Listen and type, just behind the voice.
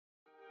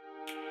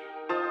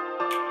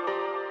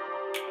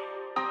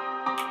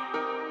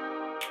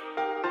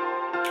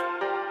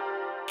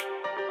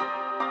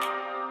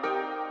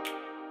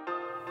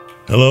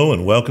Hello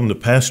and welcome to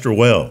Pastor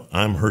Well.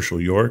 I'm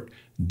Hershael York,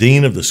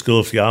 Dean of the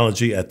School of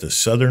Theology at the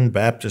Southern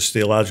Baptist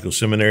Theological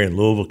Seminary in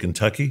Louisville,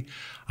 Kentucky.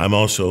 I'm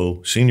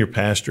also Senior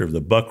Pastor of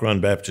the Buck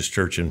Run Baptist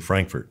Church in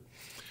Frankfort.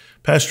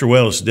 Pastor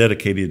Well is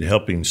dedicated to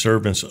helping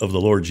servants of the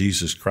Lord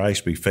Jesus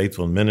Christ be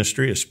faithful in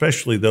ministry,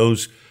 especially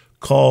those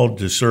called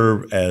to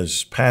serve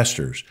as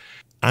pastors.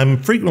 I'm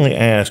frequently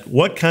asked,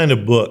 what kind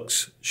of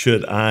books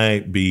should I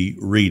be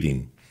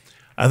reading?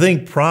 I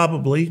think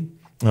probably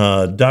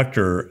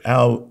Dr.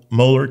 Al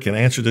Mohler can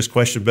answer this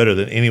question better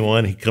than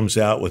anyone. He comes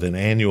out with an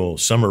annual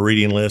summer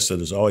reading list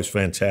that is always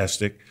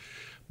fantastic.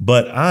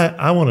 But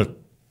I want to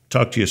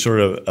talk to you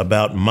sort of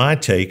about my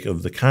take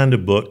of the kind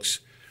of books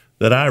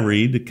that I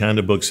read, the kind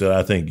of books that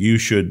I think you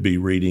should be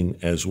reading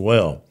as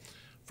well.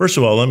 First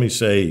of all, let me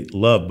say,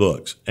 love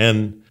books.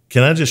 And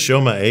can I just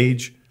show my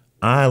age?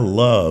 I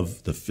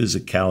love the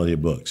physicality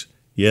of books.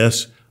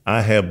 Yes,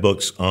 I have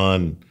books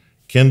on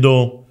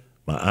Kindle,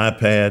 my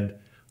iPad.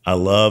 I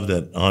love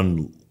that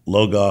on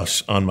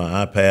Logos on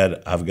my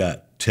iPad, I've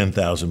got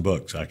 10,000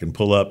 books. I can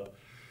pull up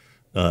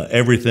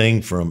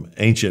everything from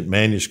ancient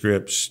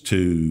manuscripts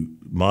to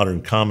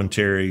modern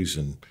commentaries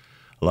and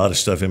a lot of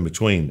stuff in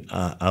between.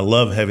 I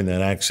love having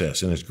that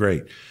access, and it's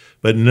great.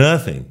 But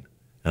nothing,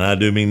 and I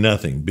do mean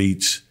nothing,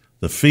 beats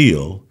the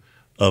feel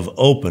of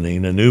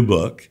opening a new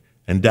book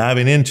and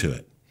diving into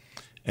it.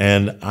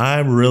 And I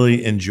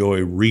really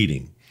enjoy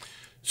reading.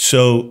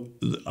 So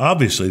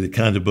obviously the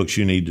kinds of books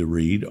you need to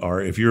read are,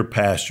 if you're a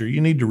pastor,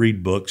 you need to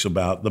read books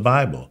about the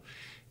Bible.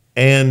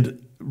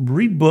 And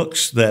read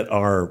books that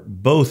are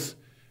both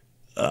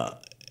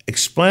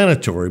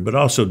explanatory but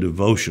also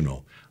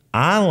devotional.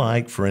 I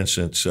like, for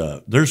instance,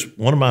 there's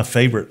one of my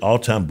favorite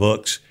all-time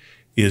books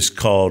is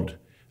called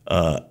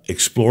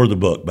Explore the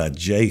Book by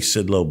J.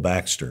 Sidlow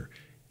Baxter.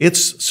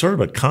 It's sort of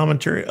a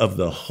commentary of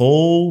the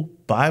whole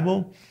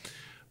Bible,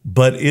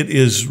 but it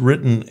is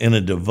written in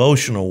a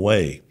devotional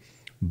way.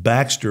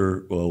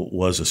 Baxter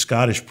was a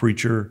Scottish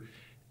preacher,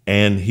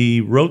 and he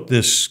wrote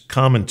this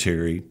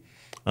commentary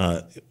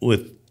in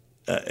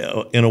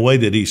a way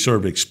that he sort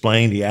of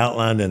explained, he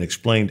outlined and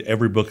explained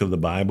every book of the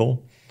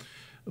Bible,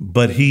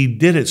 but he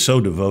did it so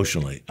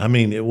devotionally. I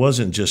mean, it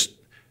wasn't just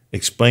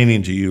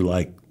explaining to you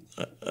like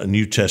a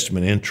New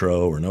Testament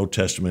intro or an Old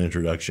Testament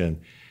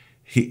introduction.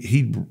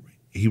 He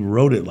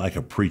wrote it like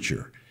a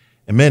preacher,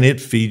 and man,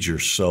 it feeds your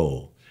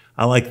soul.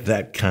 I like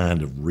that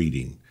kind of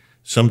reading.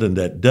 Something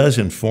that does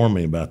inform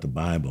me about the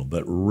Bible,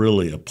 but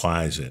really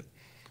applies it.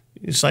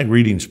 It's like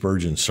reading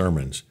Spurgeon's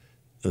sermons,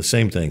 the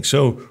same thing.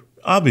 So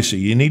obviously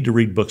you need to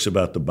read books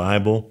about the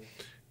Bible,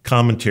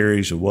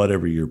 commentaries of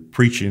whatever you're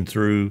preaching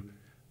through.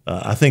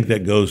 I think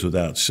that goes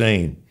without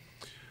saying.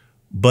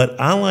 But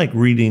I like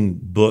reading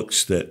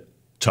books that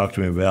talk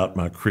to me about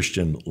my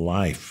Christian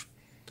life,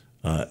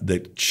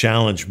 that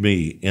challenge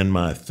me in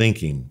my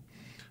thinking,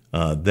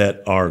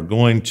 that are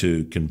going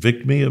to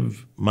convict me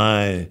of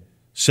my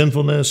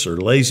sinfulness or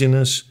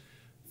laziness,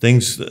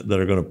 things that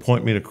are going to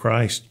point me to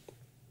Christ.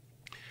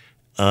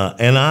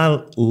 And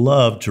I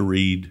love to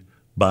read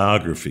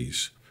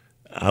biographies.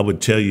 I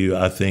would tell you,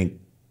 I think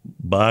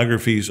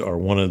biographies are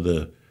one of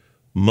the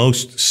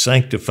most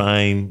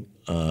sanctifying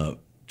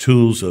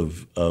tools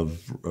of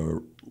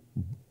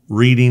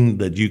reading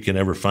that you can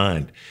ever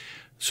find.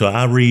 So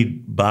I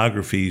read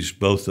biographies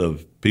both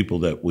of people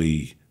that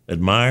we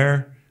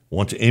admire,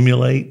 want to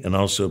emulate, and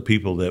also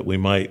people that we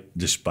might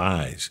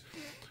despise.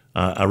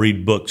 I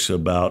read books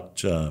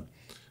about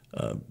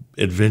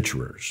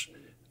adventurers,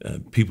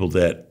 people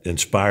that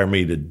inspire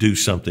me to do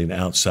something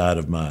outside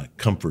of my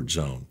comfort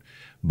zone,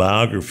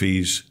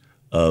 biographies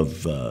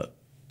of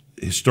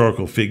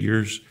historical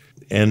figures.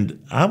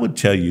 And I would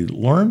tell you,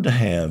 learn to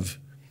have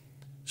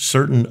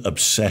certain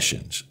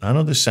obsessions. I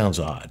know this sounds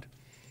odd,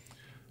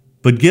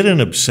 but get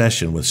an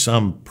obsession with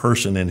some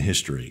person in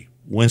history,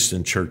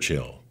 Winston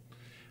Churchill.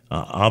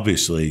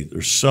 Obviously,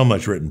 there's so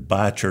much written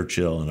by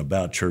Churchill and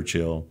about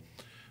Churchill.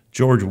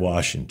 George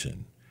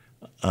Washington.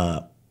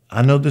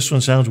 I know this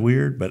one sounds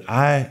weird, but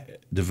I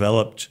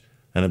developed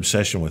an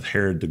obsession with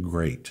Herod the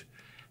Great.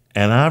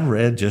 And I've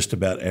read just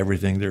about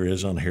everything there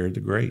is on Herod the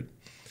Great.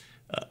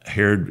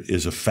 Herod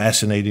is a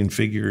fascinating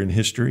figure in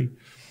history,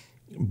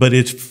 but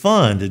it's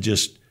fun to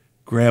just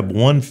grab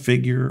one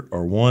figure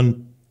or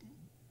one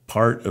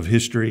part of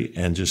history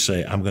and just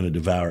say, I'm going to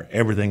devour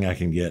everything I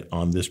can get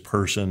on this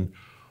person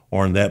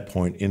or on that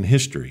point in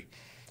history.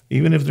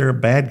 Even if they're a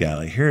bad guy,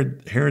 like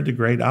Herod the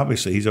Great,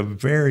 obviously he's a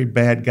very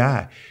bad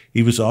guy.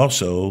 He was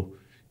also,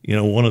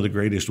 one of the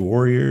greatest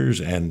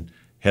warriors and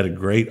had a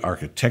great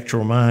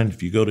architectural mind.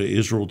 If you go to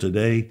Israel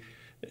today,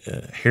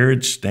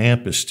 Herod's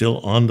stamp is still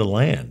on the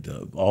land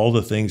of all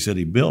the things that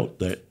he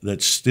built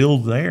that's still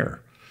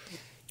there.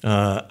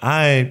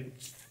 I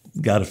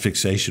got a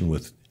fixation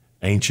with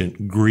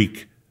ancient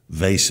Greek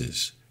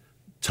vases.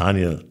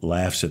 Tanya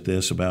laughs at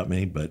this about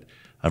me, but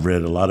I've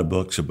read a lot of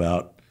books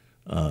about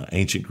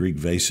ancient Greek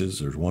vases.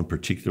 There's one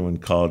particular one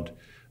called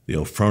the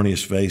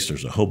Ophronius vase.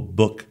 There's a whole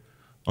book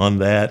on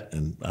that,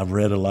 and I've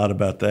read a lot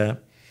about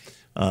that.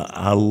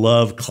 I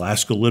love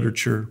classical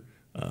literature,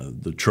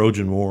 the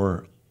Trojan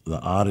War. the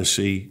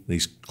Odyssey,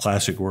 these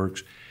classic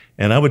works.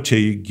 And I would tell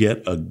you,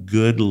 get a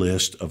good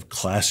list of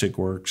classic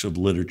works of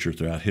literature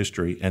throughout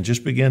history and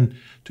just begin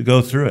to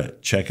go through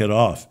it. Check it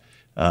off.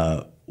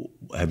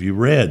 Have you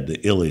read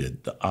the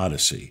Iliad, the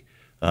Odyssey?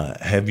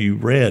 Have you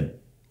read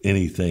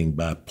anything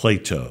by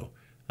Plato,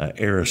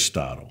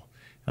 Aristotle?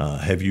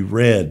 Have you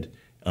read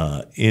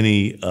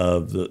any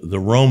of the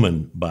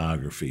Roman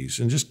biographies?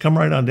 And just come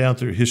right on down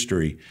through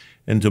history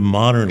into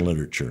modern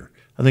literature.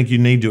 I think you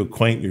need to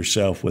acquaint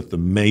yourself with the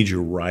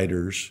major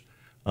writers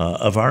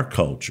of our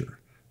culture,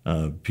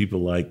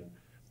 people like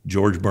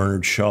George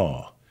Bernard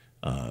Shaw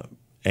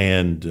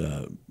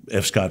and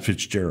F. Scott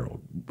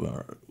Fitzgerald,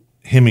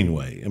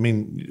 Hemingway. I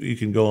mean, you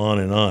can go on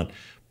and on.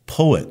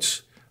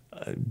 Poets,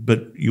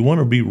 but you want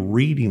to be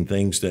reading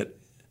things that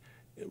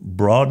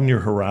broaden your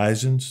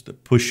horizons,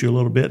 that push you a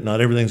little bit.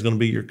 Not everything's going to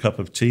be your cup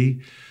of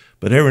tea,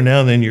 but every now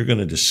and then you're going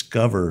to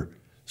discover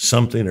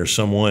something or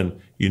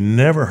someone you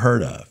never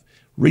heard of.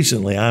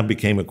 Recently, I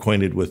became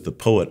acquainted with the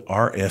poet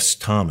R.S.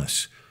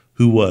 Thomas,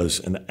 who was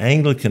an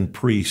Anglican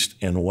priest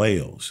in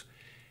Wales.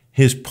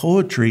 His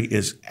poetry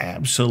is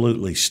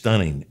absolutely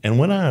stunning. And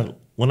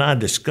when I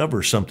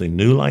discover something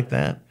new like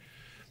that,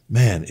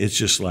 man, it's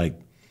just like,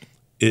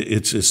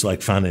 it's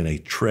like finding a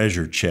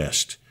treasure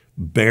chest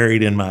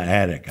buried in my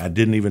attic. I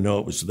didn't even know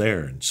it was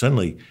there. And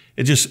suddenly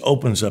it just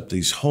opens up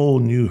these whole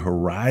new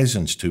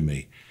horizons to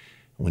me.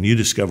 When you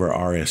discover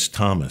R.S.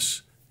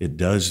 Thomas, it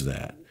does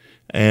that.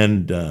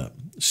 And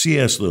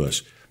C.S.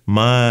 Lewis,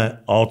 my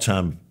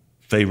all-time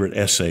favorite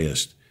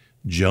essayist,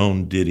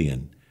 Joan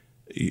Didion.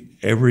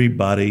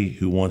 Everybody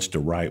who wants to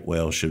write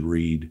well should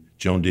read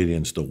Joan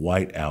Didion's The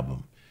White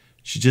Album.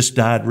 She just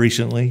died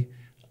recently,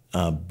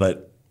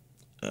 but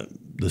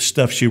the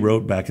stuff she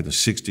wrote back in the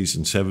 60s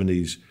and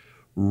 70s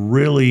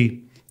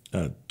really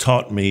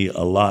taught me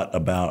a lot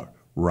about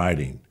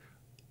writing.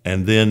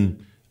 And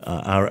then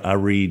I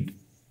read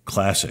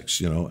classics,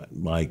 you know,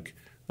 like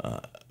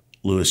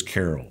Lewis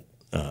Carroll,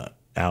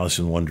 Alice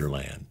in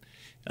Wonderland.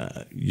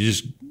 You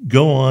just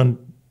go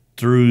on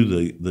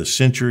through the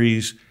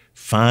centuries,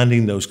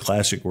 finding those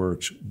classic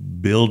works,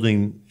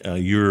 building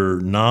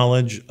your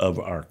knowledge of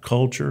our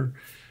culture,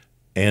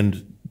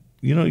 and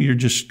you know, you're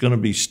just going to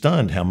be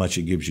stunned how much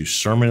it gives you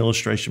sermon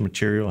illustration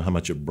material, how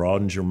much it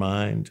broadens your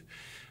mind,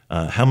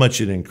 how much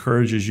it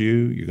encourages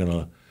you. You're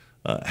going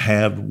to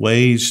have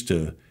ways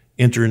to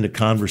enter into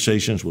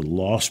conversations with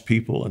lost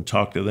people and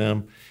talk to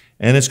them,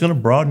 and it's going to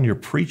broaden your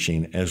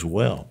preaching as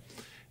well.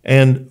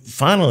 And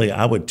finally,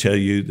 I would tell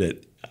you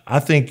that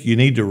I think you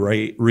need to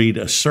read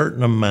a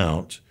certain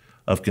amount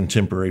of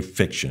contemporary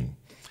fiction.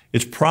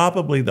 It's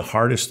probably the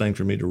hardest thing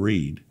for me to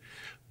read,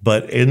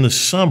 but in the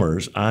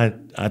summers, I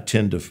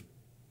tend to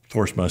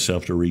force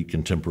myself to read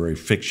contemporary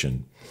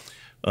fiction.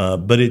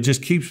 But it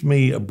just keeps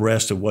me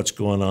abreast of what's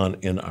going on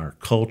in our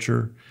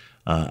culture.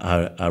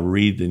 I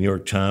read the New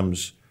York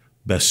Times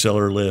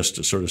bestseller list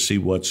to sort of see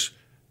what's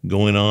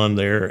going on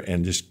there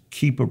and just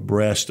keep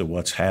abreast of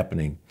what's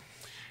happening.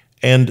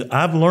 And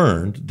I've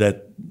learned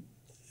that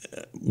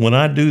when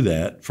I do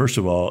that, first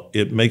of all,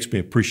 it makes me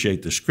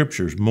appreciate the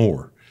scriptures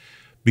more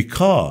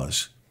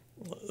because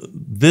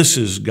this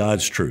is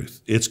God's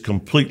truth. It's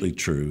completely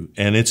true,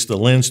 and it's the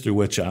lens through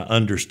which I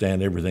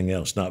understand everything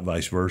else, not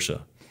vice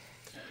versa.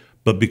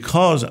 But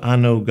because I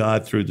know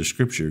God through the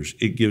scriptures,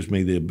 it gives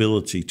me the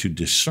ability to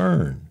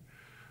discern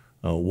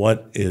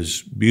what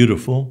is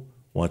beautiful,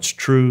 what's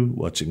true,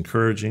 what's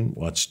encouraging,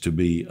 what's to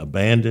be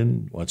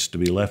abandoned, what's to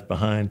be left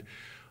behind.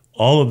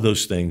 All of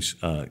those things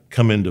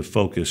come into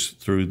focus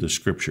through the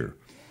scripture.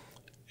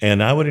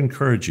 And I would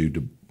encourage you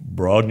to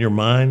broaden your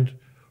mind,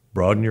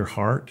 broaden your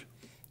heart,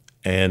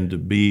 and to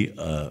be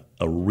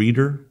a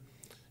reader.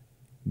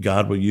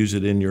 God will use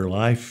it in your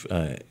life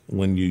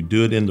when you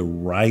do it in the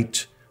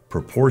right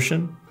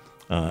proportion,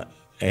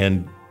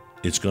 and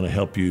it's going to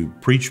help you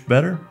preach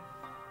better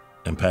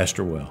and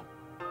pastor well.